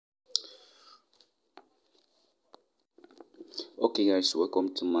Okay guys,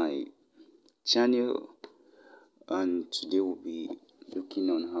 welcome to my channel, and today we'll be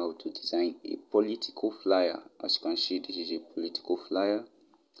looking on how to design a political flyer. As you can see, this is a political flyer,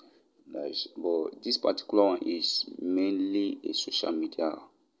 guys, but this particular one is mainly a social media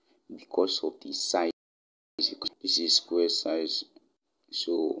because of the size. This is square size,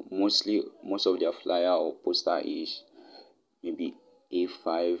 so most of their flyer or poster is maybe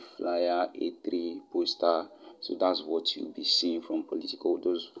A5 flyer, A3 poster. So that's what you'll be seeing from political.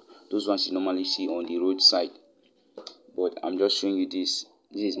 Those ones you normally see on the roadside. But I'm just showing you this.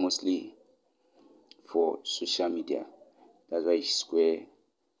 This is mostly for social media. That's why it's square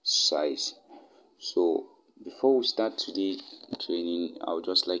size. So before we start today's training, I would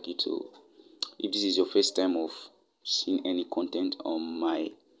just like you to, if this is your first time of seeing any content on my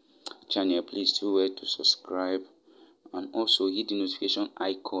channel, please do well to subscribe and also hit the notification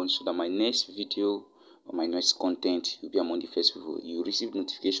icon so that my next video or my next content, you'll be among the first people. You receive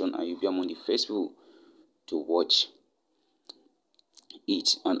notification and you'll be among the first people to watch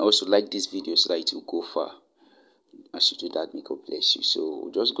it. And also like this video so that it will go far. As you do that, may God bless you. So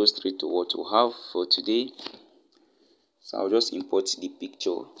we'll just go straight to what we have for today. So I'll just import the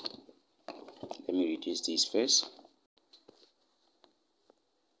picture. Let me reduce this first.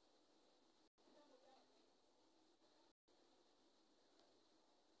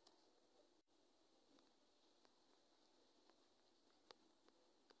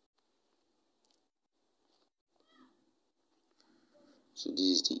 So this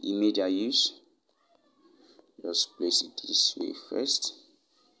is the image I use. Just place it this way first.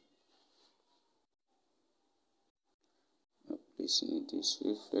 Placing it this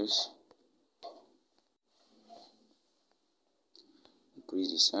way first.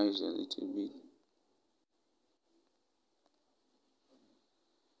 Increase the size a little bit.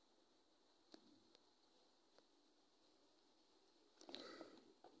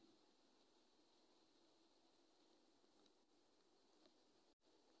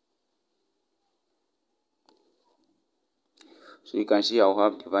 So you can see I'll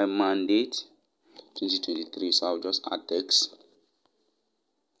have divine mandate 2023. So I'll just add text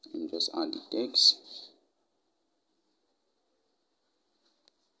and just add the text.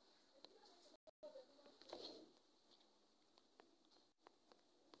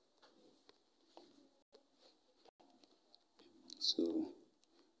 So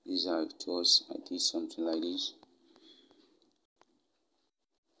this is how it was. I did something like this.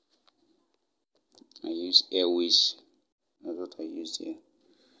 I use airways. That's what I used here.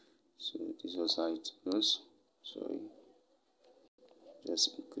 So this was how it goes. Sorry.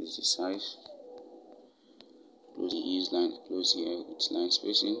 Just increase the size. Close the ease line. Close here with line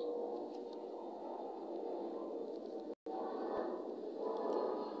spacing.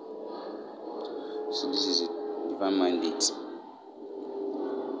 So this is a divine mandate.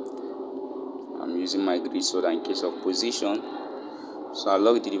 I'm using my grid so that in case of position. So I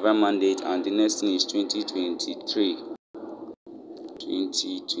log the divine mandate, and the next thing is 2023.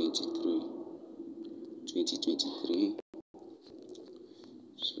 2023.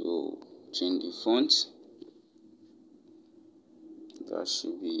 So change the font. That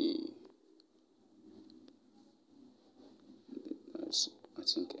should be, I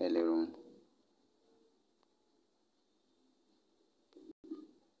think, earlier on.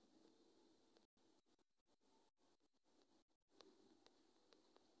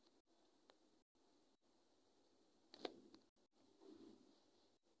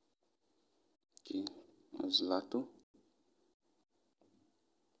 Okay, as Lato.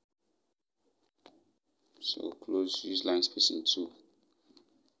 So close, use line spacing 2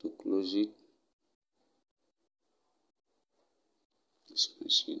 to close it. As you can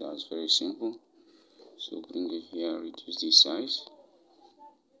see, that's very simple. So bring it here, reduce the size.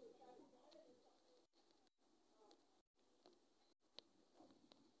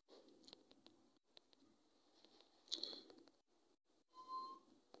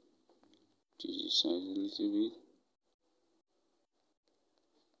 Reduce the size a little bit.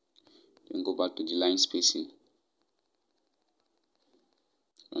 Then go back to the line spacing.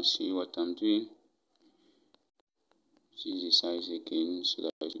 You can see what I'm doing. Reduce the size again so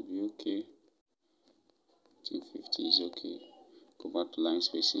that it will be okay. 50 is okay. Go back to line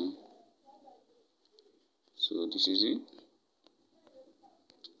spacing. So this is it.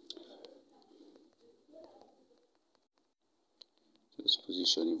 Just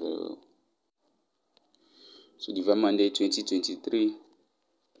position it very well. So divine mandate 2023.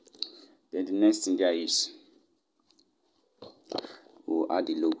 Then the next thing there is we'll add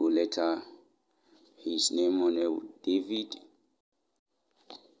the logo letter, his name on it, David.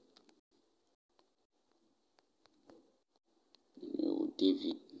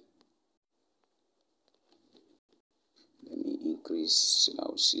 David. Let me increase so I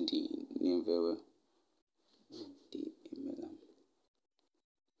will see the name very well.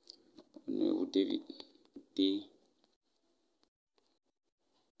 Honorable David D.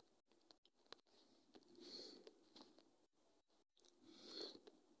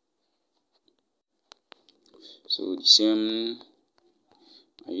 So the same,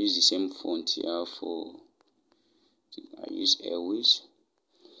 I use the same font here for, I use Airways.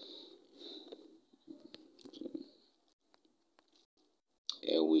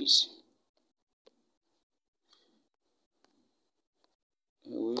 Airways.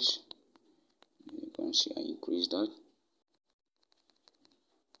 You can see I increase that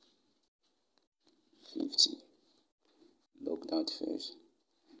 50. Lock that first.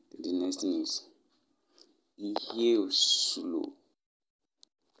 The next thing is here slow.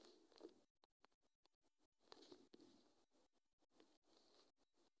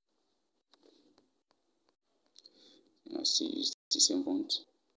 I still use the same font.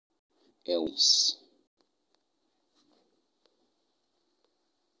 Airways.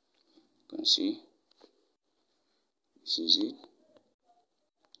 You can see this is it.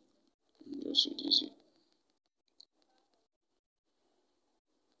 Just reduce it.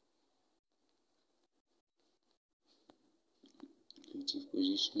 Relative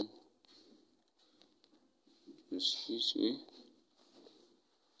position. Just this way.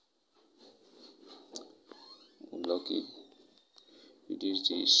 We'll lock it. Reduce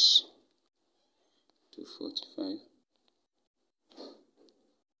this to 45.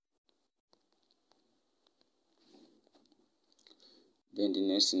 Then the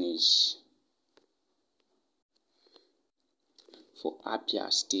next thing is for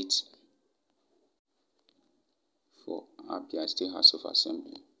Abia State. For Abia State House of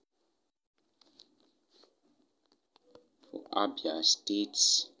Assembly. For Abia State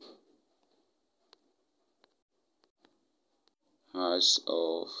House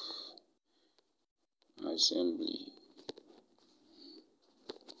of Assembly.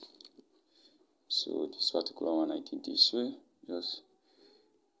 So this particular one I did this way. Just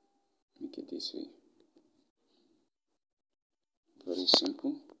make it this way. Very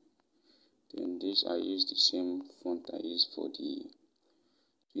simple. Then this I use the same font I used for the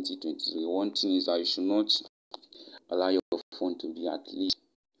 2023. One thing is that you should not allow your font to be at least.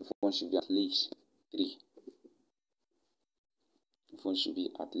 Your font should be at least 3. Your font should be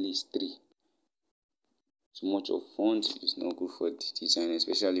at least 3. Too much of font is not good for the design,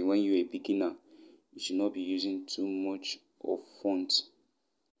 especially when you're a beginner. You should not be using too much of font.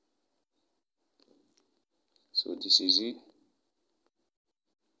 So this is it.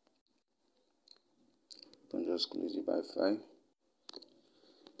 You can just close it by 5.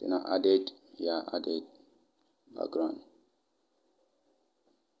 Then I added background.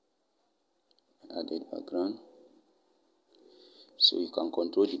 So you can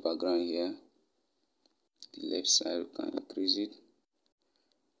control the background here. The left side you can increase it.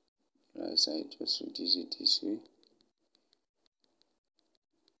 Right side just reduce it this way.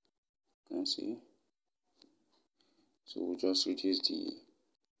 You can see. So we'll just reduce the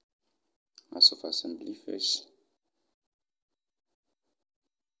House of Assembly first.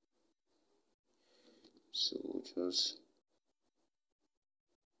 So we'll just,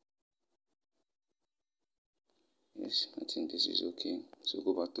 yes, I think this is okay. So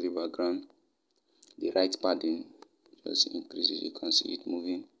go back to the background. The right padding just increases. You can see it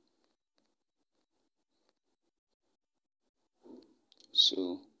moving.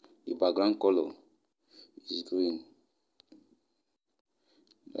 So the background color is green.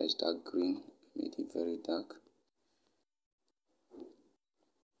 That's dark green. Made it very dark.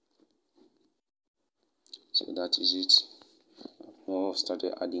 So that is it. I've not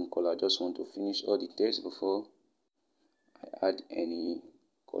started adding color. I just want to finish all the text before I add any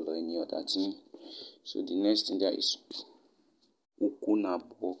color, any other thing. So the next thing there is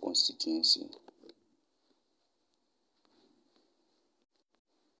Ukunabo constituency.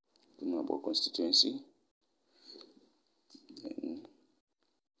 Ukunabo constituency. Then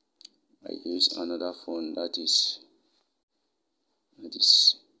I use another font that is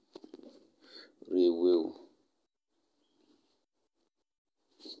Railway.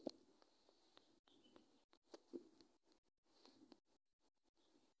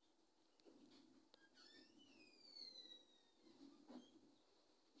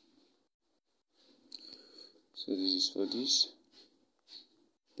 So this is for this.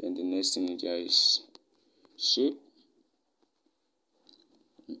 Then the next thing there is shape.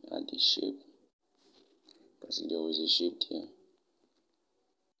 Add the shape. You can see there was a shape there.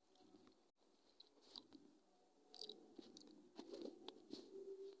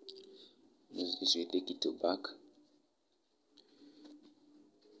 This will take it to back.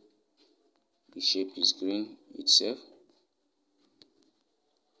 The shape is green itself.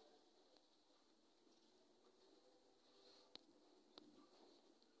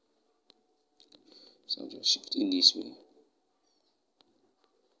 So I'm just shifting this way.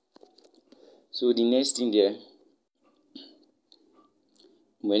 So the next thing there,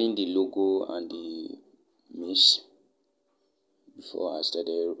 wearing the logo and the mesh before I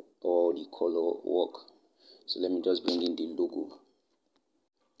started all the color work. So let me just bring in the logo,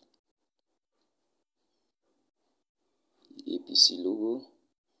 the APC logo.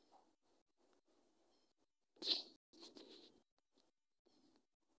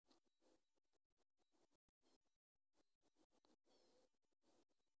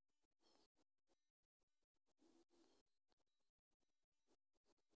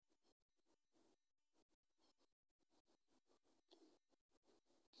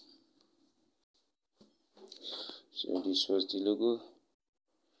 So this was the logo.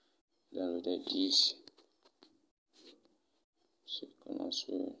 Downloaded this. So you can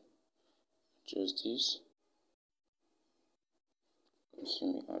also adjust this. You see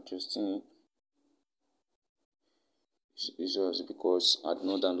me adjusting it. This was because I did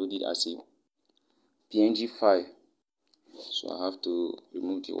not download it as a PNG file. So I have to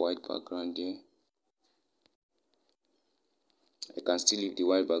remove the white background there. I can still leave the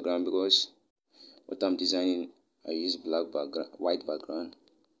white background because what I'm designing, I use black background, white background.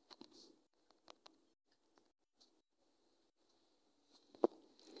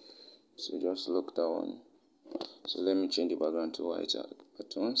 So just lock that one. So let me change the background to white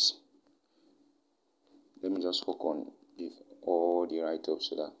at once. Let me just work on all the write-ups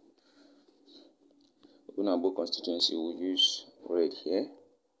so that Unabo constituency will use red here.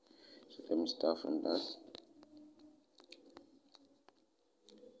 So let me start from that.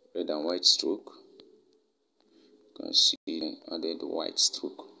 Red and white stroke. You can see I added the white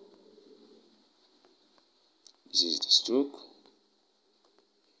stroke. This is the stroke.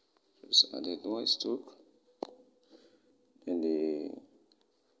 Just added the white stroke. Then the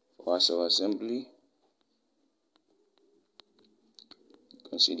flash of assembly. You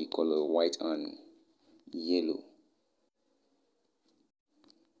can see the color white and yellow.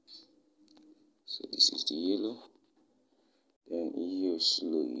 So this is the yellow. Then here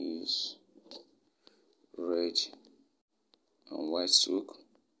slow use red and white stroke.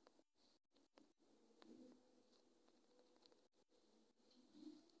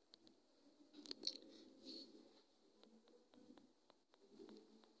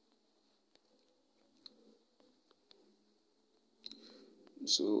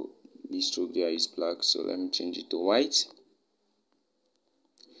 So the stroke there is black, so let me change it to white.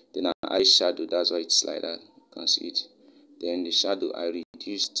 Then I add shadow, that's why it's like that. You can see it. Then the shadow, I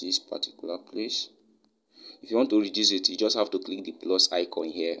reduce this particular place. If you want to reduce it, you just have to click the plus icon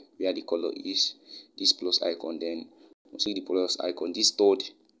here where the color is. This plus icon, then click the plus icon. This third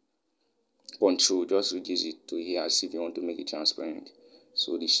control, just reduce it to here as if you want to make it transparent.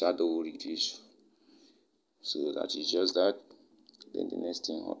 So the shadow will reduce. So that is just that. Then the next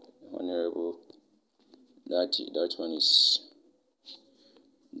thing, honorable, that one is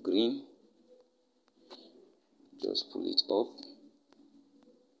green. Just pull it up.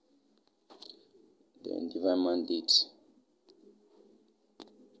 Then divine mandate,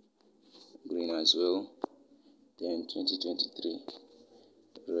 green as well. Then 2023,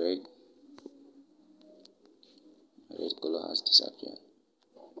 red color has disappeared.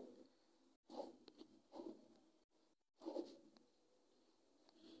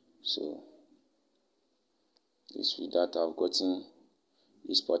 So this with that I've gotten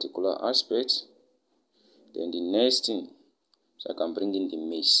this particular aspect. Then the next thing, so I can bring in the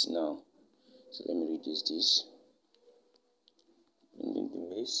mesh now. So let me reduce this. Bring in the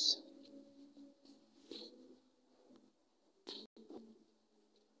mesh.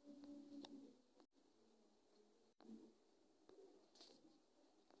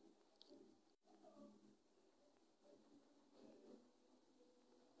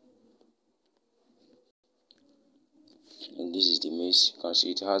 And this is the mesh. You can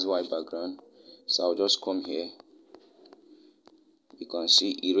see it has white background. So I'll just come here. You can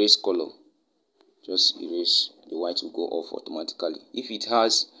see erase color. Just erase, the white will go off automatically. If it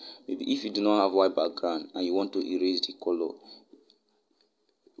has, maybe if you do not have white background and you want to erase the color,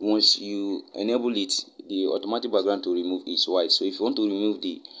 once you enable it, the automatic background to remove is white. So if you want to remove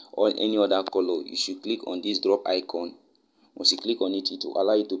the or any other color, you should click on this drop icon. Once you click on it, it will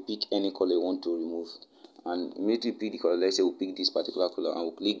allow you to pick any color you want to remove. And immediately pick the color. Let's say we'll pick this particular color and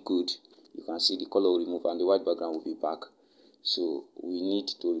we'll click good. You can see the color will remove and the white background will be back. So we need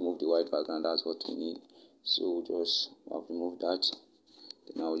to remove the white background. That's what we need. So we just have removed that.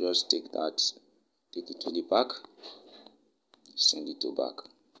 Then I'll just take it to the back, send it to back.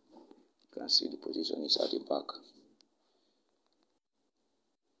 You can see the position is at the back.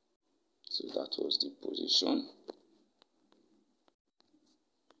 So that was the position.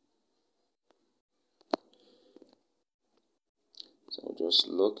 So I'll just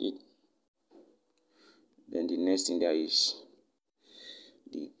lock it. Then the next thing there is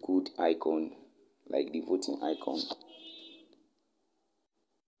the good icon, like the voting icon.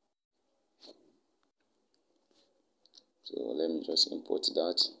 So let me just import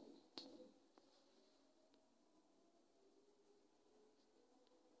that.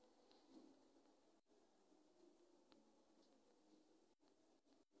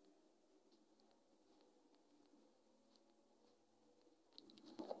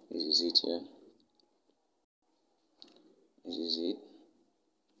 This is it here. This is it.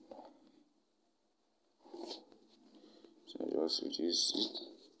 So just reduce it.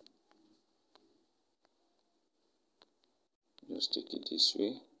 Just take it this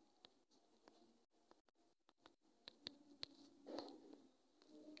way.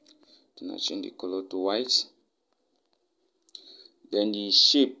 Then I change the color to white. Then the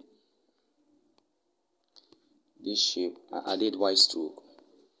shape. This shape, I added white stroke.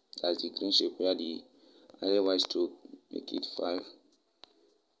 That's the green shape where the added white stroke, make it 5.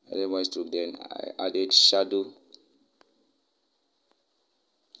 Added white stroke, then I added shadow.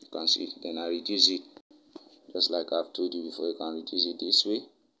 You can see, then I reduce it. Just like I've told you before, you can reduce it this way.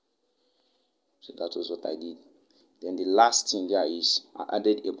 So that was what I did. Then the last thing there is I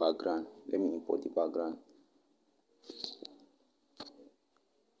added a background. Let me import the background.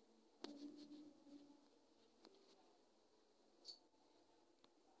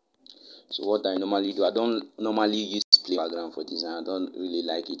 So what I normally do, I don't normally use plain background for design. I don't really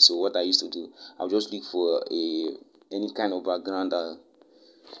like it. So what I used to do, I'll just look for any kind of background that.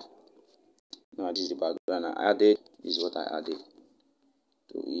 Now this is the background I added. This is what I added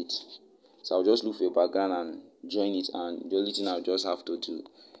to it. So I'll just look for a background and join it, and the only thing I'll just have to do,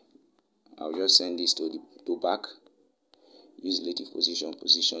 I'll just send this to back, use relative position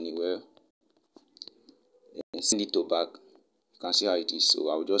it well, then send it to back. You can see how it is. So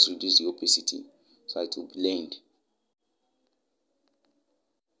I'll just reduce the opacity so it will blend.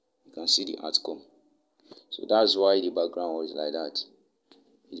 You can see the outcome. So that's why the background was like that.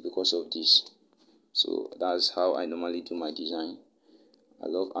 It's because of this. So that's how I normally do my design. I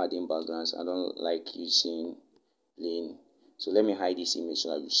love adding backgrounds. I don't like using plain. So let me hide this image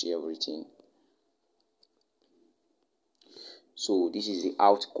so that you see everything. So this is the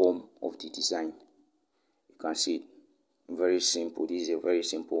outcome of the design. You can see it. Very simple. This is a very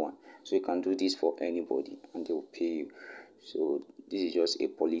simple one. So you can do this for anybody and they will pay you. So this is just a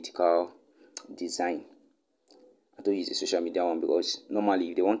political design. I don't use a social media one because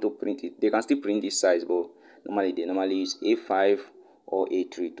normally if they want to print it, they can still print this size, but normally they use A5 or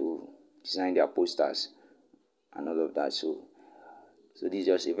A3 to design their posters and all of that. So this is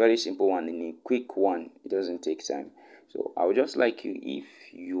just a very simple one and a quick one. It doesn't take time. So I would just like you, if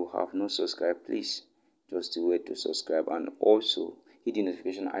you have not subscribed, please just do it to subscribe, and also hit the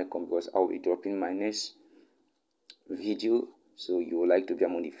notification icon because I'll be dropping my next video, so you would like to be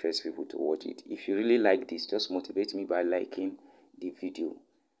among the first people to watch it. If you really like this, just motivate me by liking the video.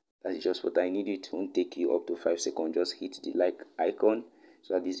 That's just what I need. It won't take you up to 5 seconds. Just hit the like icon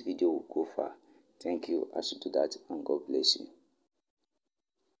so that this video will go far. Thank you as you do that, and God bless you.